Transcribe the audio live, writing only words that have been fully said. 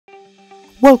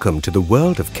Welcome to the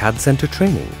world of CAD Centre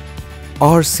training.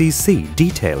 RCC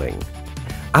Detailing.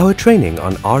 Our training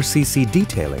on RCC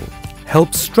detailing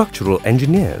helps structural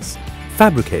engineers,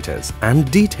 fabricators and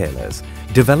detailers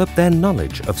develop their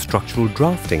knowledge of structural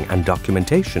drafting and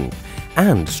documentation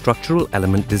and structural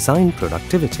element design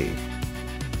productivity.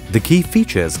 The key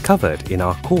features covered in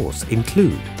our course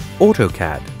include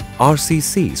AutoCAD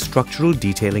RCC Structural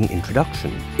Detailing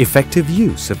Introduction, effective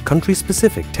use of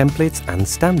country-specific templates and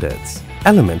standards,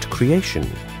 element creation,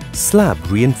 slab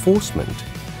reinforcement,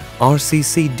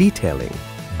 RCC detailing,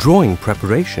 drawing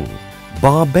preparation,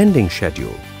 bar bending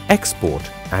schedule, export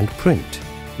and print.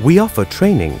 We offer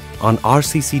training on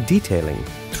RCC detailing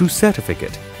through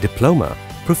certificate, diploma,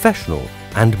 professional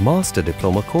and master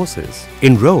diploma courses.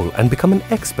 Enroll and become an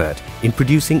expert in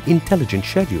producing intelligent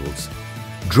schedules,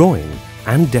 drawing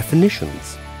and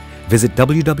definitions. Visit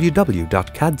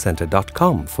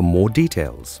www.cadcentre.com for more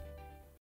details.